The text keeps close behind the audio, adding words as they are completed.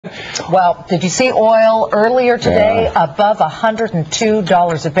Well, did you see oil earlier today? Yeah. Above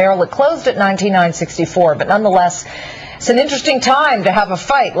 $102 a barrel. It closed at $99.64, but nonetheless, it's an interesting time to have a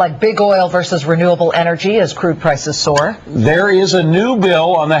fight like big oil versus renewable energy as crude prices soar. There is a new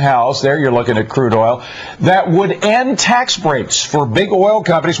bill on the House, there you're looking at crude oil, that would end tax breaks for big oil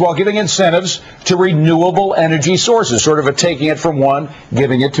companies while giving incentives to renewable energy sources, sort of a taking it from one,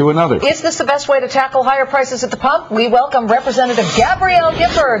 giving it to another. Is this the best way to tackle higher prices at the pump? We welcome Representative Gabrielle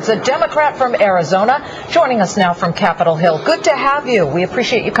Giffords, a Democrat from Arizona, joining us now from Capitol Hill. Good to have you. We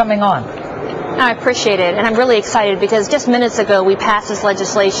appreciate you coming on. I appreciate it, and I'm really excited because just minutes ago we passed this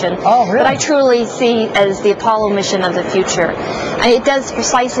legislation that I truly see as the Apollo mission of the future. And it does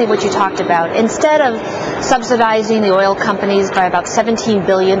precisely what you talked about. Instead of subsidizing the oil companies by about $17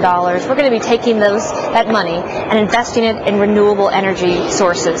 billion, we're going to be taking that money and investing it in renewable energy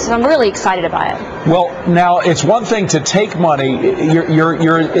sources. So I'm really excited about it. Well, now, it's one thing to take money.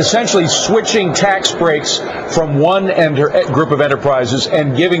 You're essentially switching tax breaks from one group of enterprises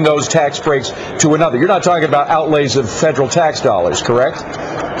and giving those tax breaks to another. You're not talking about outlays of federal tax dollars, correct?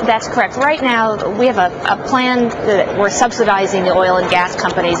 That's correct. Right now, we have a plan that we're subsidizing the oil and gas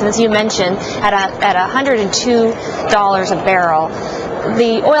companies. And as you mentioned, at $102 a barrel,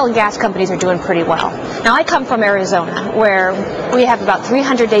 the oil and gas companies are doing pretty well. Now, I come from Arizona, where we have about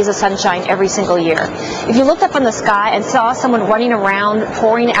 300 days of sunshine every single year. If you looked up in the sky and saw someone running around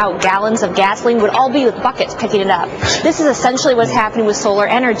pouring out gallons of gasoline, would all be with buckets picking it up. This is essentially what's happening with solar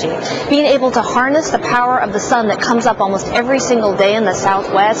energy. Being able to harness the power of the sun that comes up almost every single day in the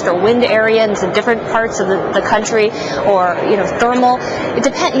southwest, or wind areas in different parts of the country, or thermal,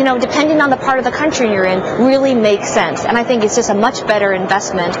 depending on the part of the country you're in, really makes sense. And I think it's just a much better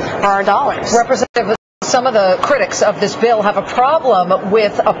investment for our dollars. Representative, some of the critics of this bill have a problem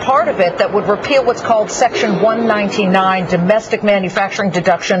with a part of it that would repeal what's called Section 199, domestic manufacturing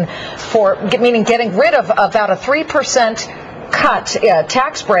deduction, meaning getting rid of about a 3%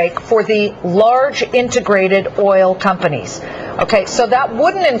 tax break for the large integrated oil companies. Okay, so that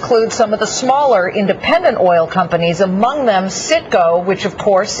wouldn't include some of the smaller independent oil companies, among them Citgo, which of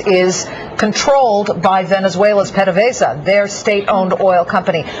course is controlled by Venezuela's PDVSA, their state-owned oil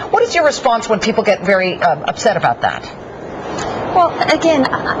company. What is your response when people get very upset about that? Well, again,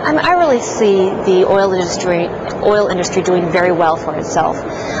 I really see the oil industry doing very well for itself.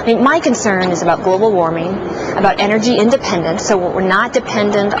 I mean, my concern is about global warming, about energy independence, so we're not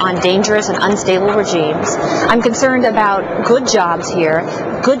dependent on dangerous and unstable regimes. I'm concerned about good jobs here,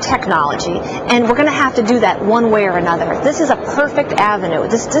 good technology, and we're going to have to do that one way or another. This is a perfect avenue.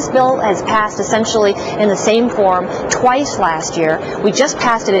 This bill has passed essentially in the same form twice last year. We just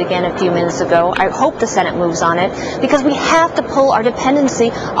passed it again a few minutes ago. I hope the Senate moves on it, because we have to pull our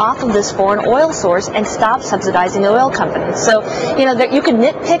dependency off of this foreign oil source and stop subsidizing the oil companies. So, you can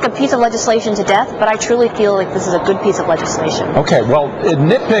nitpick a piece of legislation to death, but I truly feel like this is a good piece of legislation. Okay, well,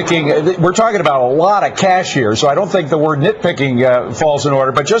 nitpicking, we're talking about a lot of cash here, so I don't think the word nitpicking falls in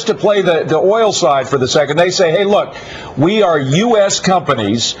order. But just to play the oil side for the second, they say, hey, look, we are U.S.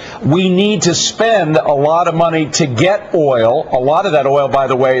 companies. We need to spend a lot of money to get oil. A lot of that oil, by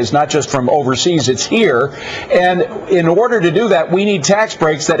the way, is not just from overseas, it's here. And in order to do that, we need tax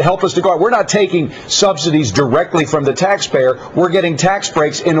breaks that help us to go out. We're not taking subsidies directly from the taxpayer. We're getting tax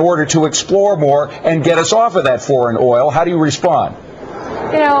breaks in order to explore more and get us off of that foreign oil. How do you respond?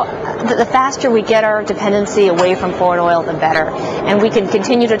 The faster we get our dependency away from foreign oil, the better. And we can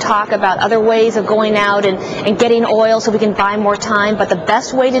continue to talk about other ways of going out and getting oil so we can buy more time. But the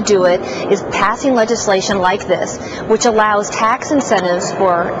best way to do it is passing legislation like this, which allows tax incentives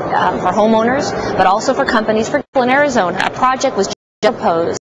for homeowners, but also for companies. For example, in Arizona, a project was just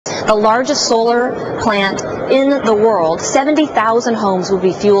proposed. The largest solar plant in the world, 70,000 homes will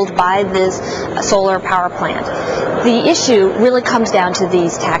be fueled by this solar power plant. The issue really comes down to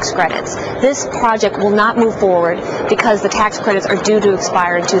these tax credits. This project will not move forward because the tax credits are due to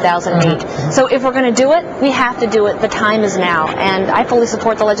expire in 2008. So if we're going to do it, we have to do it. The time is now, and I fully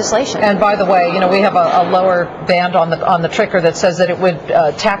support the legislation. And by the way, we have a lower band on the trigger that says that it would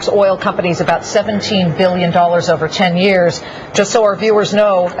tax oil companies about $17 billion over 10 years. Just so our viewers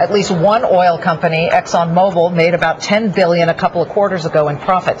know, at least one oil company, ExxonMobil, made about $10 billion a couple of quarters ago in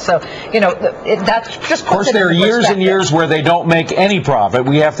profit. So, that's just. Of course, there are years and years where they don't make any profit.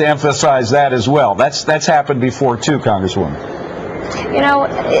 We have to emphasize that as well. That's happened before too, Congresswoman. You know,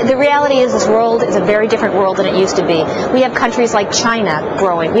 the reality is this world is a very different world than it used to be. We have countries like China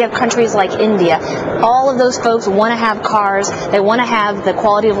growing. We have countries like India. All of those folks want to have cars. They want to have the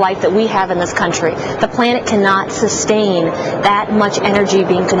quality of life that we have in this country. The planet cannot sustain that much energy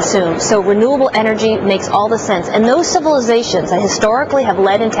being consumed. So renewable energy makes all the sense. And those civilizations that historically have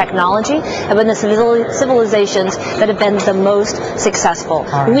led in technology have been the civilizations that have been the most successful.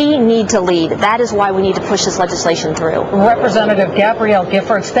 Right. We need to lead. That is why we need to push this legislation through. Representative Gabrielle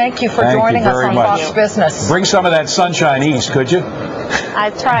Giffords, thank you for joining us on Fox Business. Bring some of that sunshine east, could you? I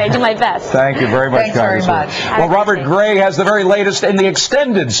try. I do my best. Thank you very much, Thanks very much. Well, Robert Gray has the very latest in the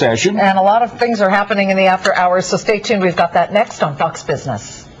extended session. And a lot of things are happening in the after hours, so stay tuned. We've got that next on Fox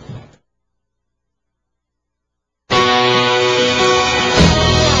Business.